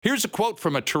Here's a quote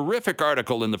from a terrific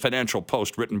article in the Financial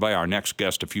Post written by our next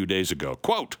guest a few days ago.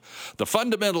 Quote, "The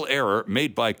fundamental error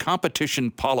made by competition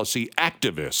policy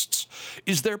activists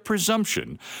is their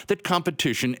presumption that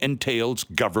competition entails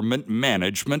government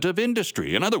management of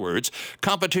industry. In other words,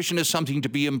 competition is something to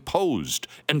be imposed,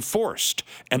 enforced,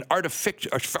 and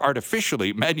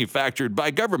artificially manufactured by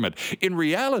government. In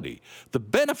reality, the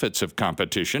benefits of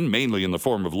competition, mainly in the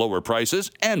form of lower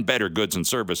prices and better goods and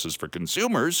services for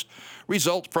consumers,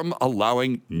 result from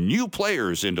allowing new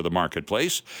players into the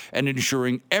marketplace and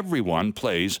ensuring everyone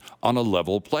plays on a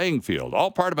level playing field."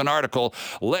 All part of an article,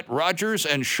 "Let Rogers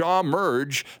and Shaw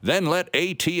Merge, Then Let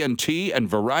AT&T and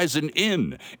Verizon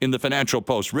in the Financial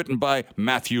Post, written by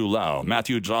Matthew Lau.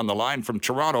 Matthew's on the line from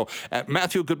Toronto.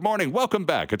 Matthew, good morning. Welcome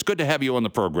back. It's good to have you on the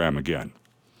program again.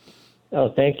 Oh,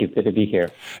 thank you. Good to be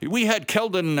here. We had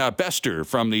Keldon Bester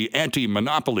from the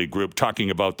Anti-Monopoly Group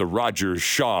talking about the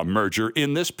Rogers-Shaw merger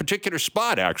in this particular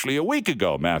spot, actually, a week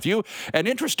ago, Matthew. And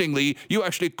interestingly, you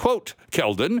actually quote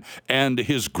Keldon and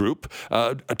his group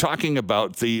talking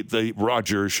about the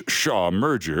Rogers-Shaw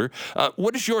merger.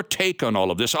 What is your take on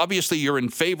all of this? Obviously, you're in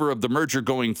favor of the merger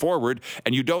going forward,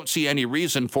 and you don't see any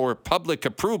reason for public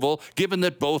approval, given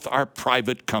that both are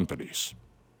private companies.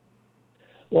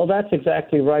 Well, that's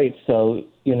exactly right. So,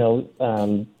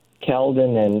 Keldon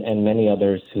and many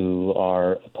others who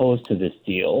are opposed to this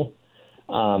deal,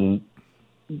 they're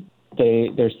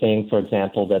saying, for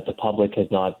example, that the public has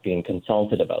not been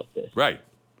consulted about this. Right.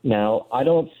 Now, I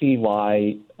don't see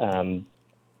why.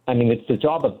 It's the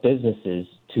job of businesses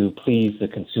to please the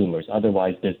consumers.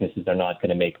 Otherwise, businesses are not going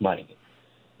to make money.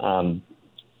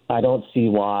 I don't see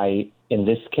why, in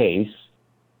this case,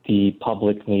 the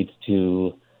public needs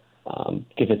to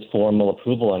give its formal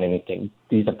approval on anything.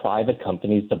 These are private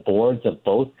companies. The boards of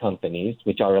both companies,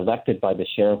 which are elected by the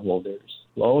shareholders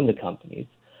who own the companies,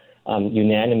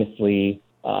 unanimously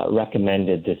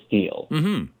recommended this deal.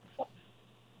 Mm-hmm.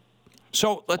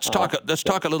 So let's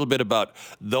talk a little bit about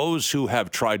those who have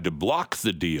tried to block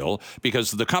the deal,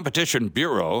 because the Competition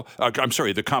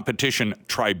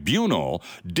Tribunal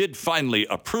did finally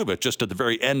approve it just at the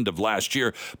very end of last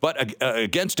year, but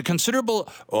against a considerable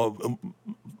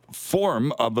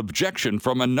form of objection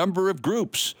from a number of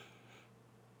groups.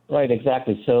 Right,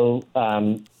 exactly. So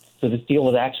this deal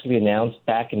was actually announced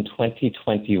back in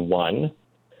 2021.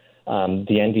 The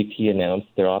NDP announced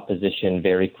their opposition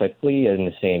very quickly in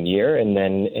the same year. And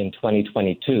then in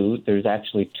 2022, there's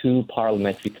actually two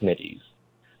parliamentary committees,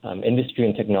 Industry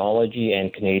and Technology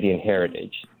and Canadian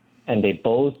Heritage. And they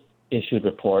both issued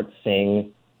reports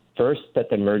saying, first, that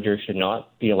the merger should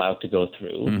not be allowed to go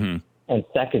through. Mm-hmm. And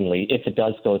secondly, if it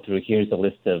does go through, here's a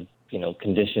list of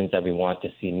conditions that we want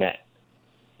to see met.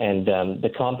 And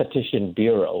the Competition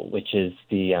Bureau, which is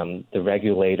the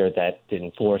regulator that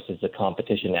enforces the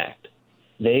Competition Act,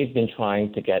 they've been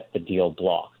trying to get the deal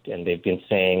blocked. And they've been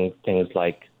saying things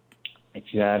like, if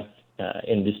you have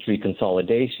industry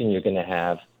consolidation, you're going to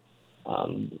have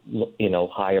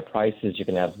higher prices, you're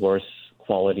going to have worse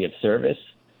quality of service.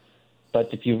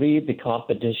 But if you read the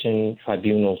Competition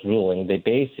Tribunal's ruling, they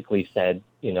basically said,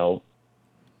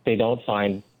 they don't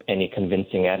find any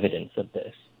convincing evidence of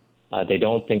this. They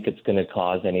don't think it's going to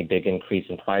cause any big increase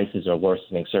in prices or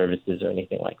worsening services or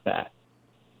anything like that.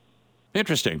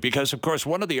 Interesting, because, of course,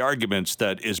 one of the arguments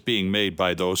that is being made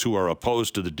by those who are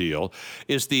opposed to the deal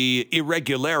is the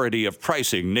irregularity of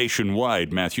pricing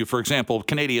nationwide, Matthew. For example,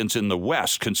 Canadians in the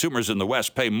West, consumers in the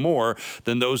West, pay more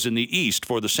than those in the East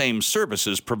for the same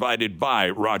services provided by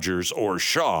Rogers or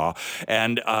Shaw,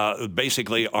 and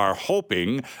basically are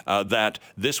hoping that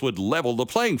this would level the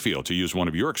playing field, to use one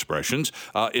of your expressions,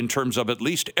 in terms of at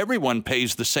least everyone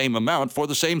pays the same amount for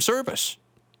the same service.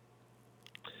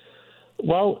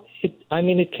 Well,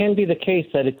 it can be the case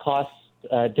that it costs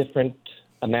different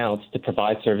amounts to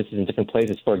provide services in different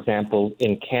places. For example,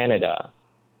 in Canada,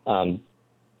 a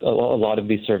lot of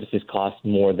these services cost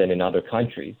more than in other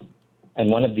countries. And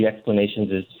one of the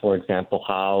explanations is, for example,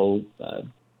 how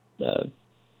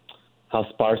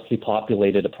sparsely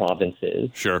populated a province is.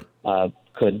 Sure.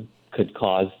 Could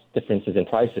cause differences in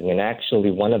pricing. And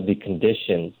actually, one of the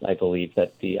conditions, I believe,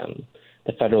 that the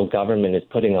federal government is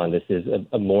putting on this is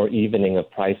a more evening of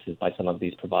prices by some of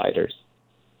these providers.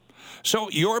 So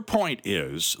your point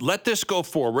is, let this go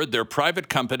forward. They're private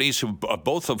companies,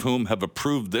 both of whom have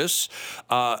approved this.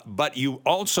 But you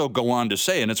also go on to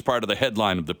say, and it's part of the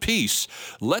headline of the piece,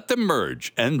 let them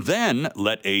merge, and then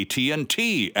let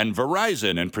AT&T and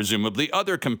Verizon and presumably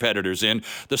other competitors in.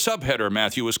 The subheader,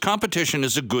 Matthew, is competition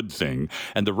is a good thing,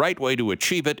 and the right way to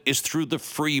achieve it is through the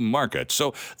free market.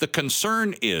 So the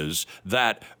concern is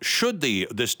that should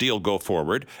this deal go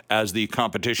forward, as the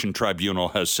Competition Tribunal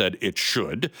has said it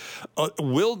should,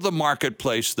 will the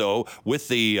marketplace, though, with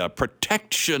the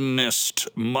protectionist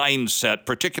mindset,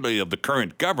 particularly of the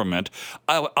current government,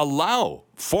 allow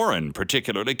foreign,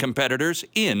 particularly competitors,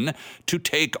 in to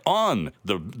take on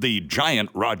the giant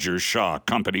Rogers Shaw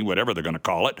company, whatever they're going to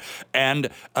call it, and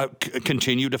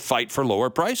continue to fight for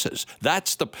lower prices?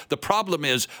 That's the problem.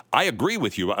 Is I agree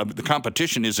with you. The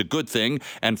competition is a good thing,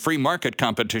 and free market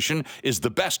competition is the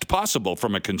best possible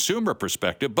from a consumer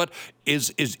perspective. But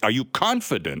are you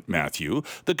confident, Matthew,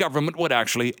 the government would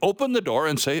actually open the door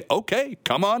and say, "Okay,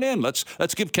 come on in. Let's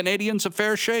give Canadians a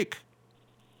fair shake"?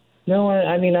 No,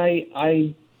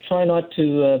 I try not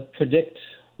to predict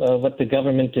what the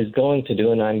government is going to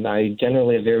do, and I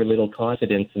generally have very little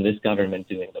confidence in this government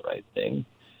doing the right thing.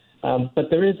 But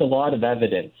there is a lot of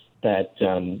evidence that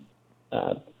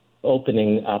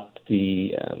opening up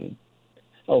the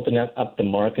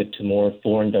market to more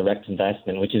foreign direct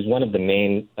investment, which is one of the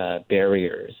main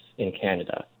barriers in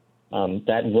Canada,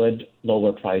 that would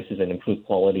lower prices and improve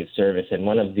quality of service. And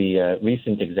one of the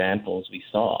recent examples we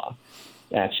saw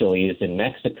actually is in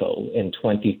Mexico in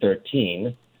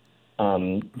 2013.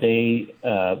 They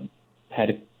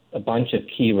had a bunch of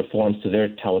key reforms to their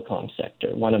telecom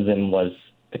sector. One of them was,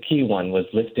 the key one was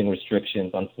lifting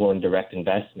restrictions on foreign direct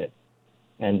investment.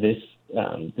 And this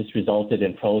resulted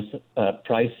in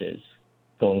prices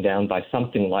going down by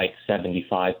something like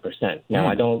 75%. Now,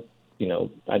 I don't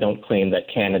claim that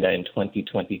Canada in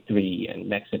 2023 and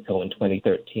Mexico in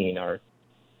 2013 are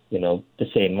the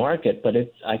same market, but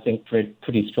it's, I think,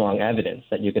 pretty strong evidence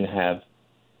that you can have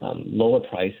lower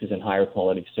prices and higher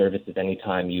quality of services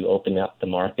anytime you open up the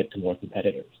market to more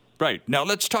competitors. Right. Now,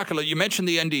 let's talk a little. You mentioned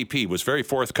the NDP was very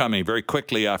forthcoming very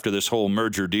quickly after this whole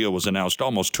merger deal was announced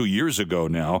almost 2 years ago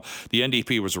now. The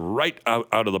NDP was right out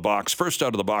of the box, first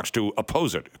out of the box to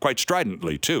oppose it, quite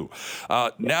stridently, too.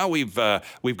 Now we've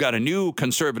got a new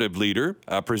Conservative leader,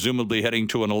 presumably heading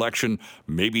to an election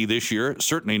maybe this year,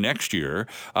 certainly next year.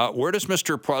 Where does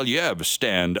Mr. Poilievre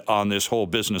stand on this whole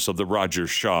business of the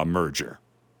Rogers Shaw merger?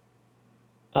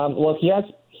 Well,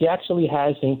 he actually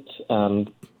hasn't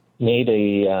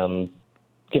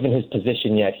given his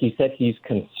position yet. He said he's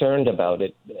concerned about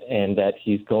it and that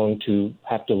he's going to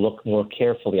have to look more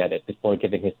carefully at it before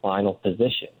giving his final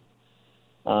position.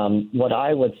 What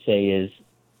I would say is,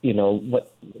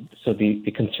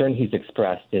 the concern he's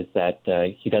expressed is that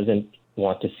he doesn't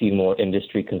want to see more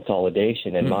industry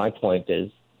consolidation. And my point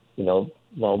is,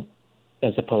 well,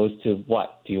 as opposed to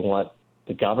what? Do you want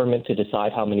the government to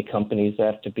decide how many companies there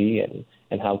have to be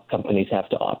and how companies have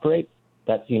to operate?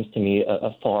 That seems to me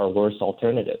a far worse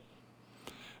alternative.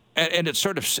 And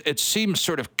it seems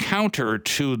sort of counter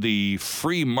to the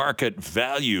free market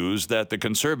values that the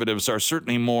Conservatives are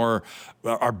certainly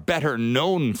are better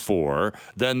known for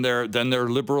than their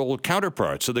liberal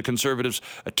counterparts. So the Conservatives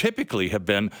typically have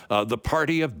been the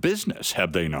party of business,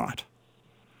 have they not?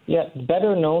 Yeah,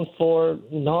 better known for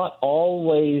not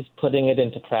always putting it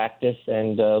into practice,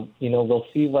 and we'll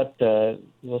see what the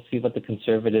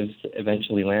Conservatives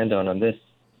eventually land on this.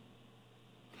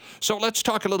 So let's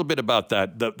talk a little bit about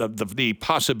that, the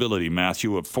possibility,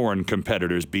 Matthew, of foreign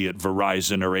competitors, be it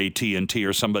Verizon or AT&T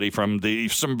or somebody from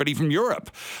Europe.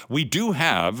 We do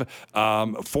have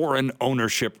foreign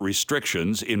ownership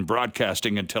restrictions in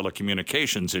broadcasting and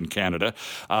telecommunications in Canada.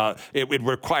 It would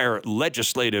require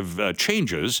legislative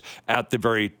changes at the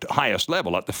very highest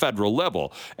level, at the federal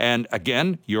level. And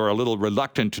again, you're a little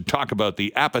reluctant to talk about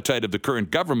the appetite of the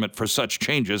current government for such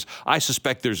changes. I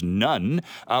suspect there's none.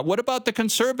 What about the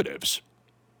Conservatives?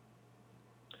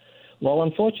 Well,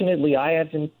 unfortunately, I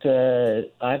haven't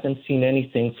seen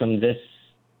anything from this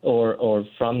or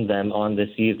from them on this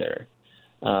either.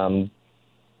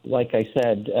 Like I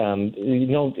said,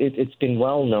 it's been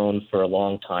well known for a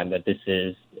long time that this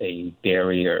is a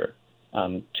barrier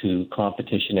to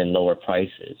competition and lower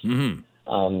prices.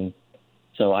 Mm-hmm.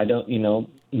 So I don't,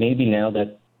 maybe now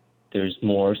that there's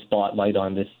more spotlight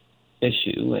on this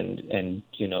issue and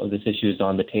this issue is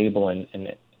on the table and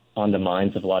on the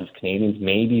minds of a lot of Canadians,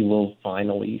 maybe we'll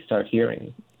finally start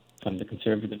hearing the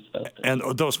conservatives about this. And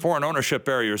those foreign ownership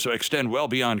barriers extend well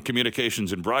beyond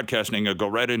communications and broadcasting, go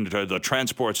right into the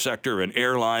transport sector and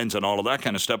airlines and all of that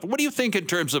kind of stuff. What do you think in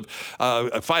terms of,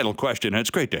 a final question, and it's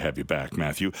great to have you back,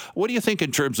 Matthew. What do you think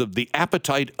in terms of the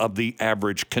appetite of the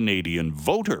average Canadian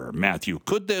voter, Matthew?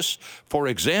 Could this, for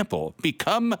example,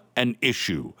 become an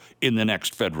issue in the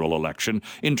next federal election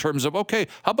in terms of, okay,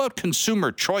 how about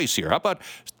consumer choice here? How about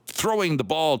throwing the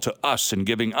ball to us and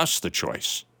giving us the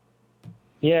choice?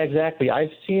 Yeah, exactly. I've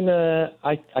seen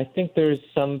I think there's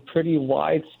some pretty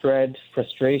widespread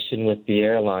frustration with the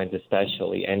airlines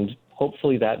especially, and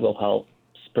hopefully that will help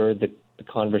spur the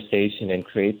conversation and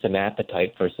create some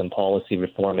appetite for some policy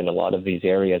reform in a lot of these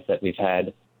areas that we've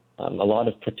had a lot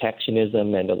of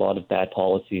protectionism and a lot of bad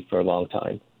policy for a long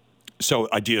time. So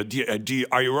are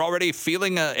you already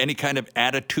feeling any kind of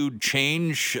attitude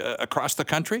change across the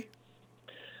country?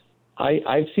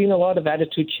 I've seen a lot of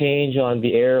attitude change on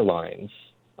the airlines.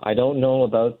 I don't know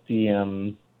about the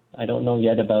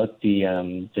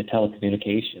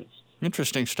telecommunications.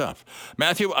 Interesting stuff.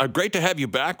 Matthew, great to have you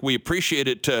back. We appreciate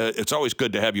it. It's always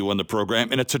good to have you on the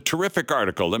program, and it's a terrific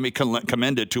article. Let me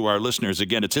commend it to our listeners.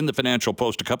 Again, it's in the Financial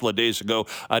Post a couple of days ago.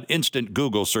 An instant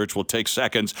Google search will take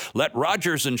seconds. Let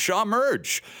Rogers and Shaw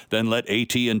merge. Then let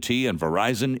AT&T and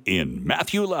Verizon in.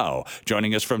 Matthew Lau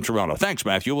joining us from Toronto. Thanks,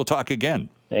 Matthew. We'll talk again.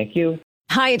 Thank you.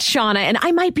 Hi, it's Shauna, and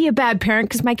I might be a bad parent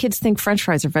because my kids think French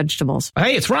fries are vegetables.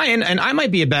 Hey, it's Ryan, and I might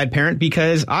be a bad parent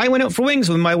because I went out for wings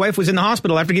when my wife was in the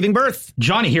hospital after giving birth.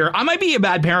 Johnny here. I might be a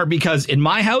bad parent because in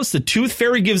my house, the tooth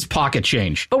fairy gives pocket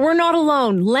change. But we're not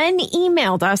alone. Len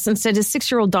emailed us and said his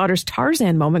 6-year-old daughter's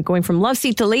Tarzan moment going from love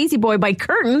seat to lazy boy by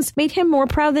curtains made him more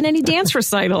proud than any dance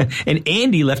recital. And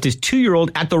Andy left his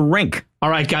 2-year-old at the rink. All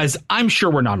right, guys, I'm sure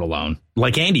we're not alone.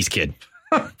 Like Andy's kid.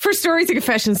 For stories and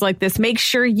confessions like this, make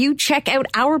sure you check out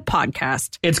our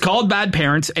podcast. It's called Bad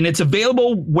Parents, and it's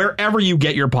available wherever you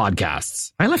get your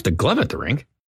podcasts. I left a glove at the rink.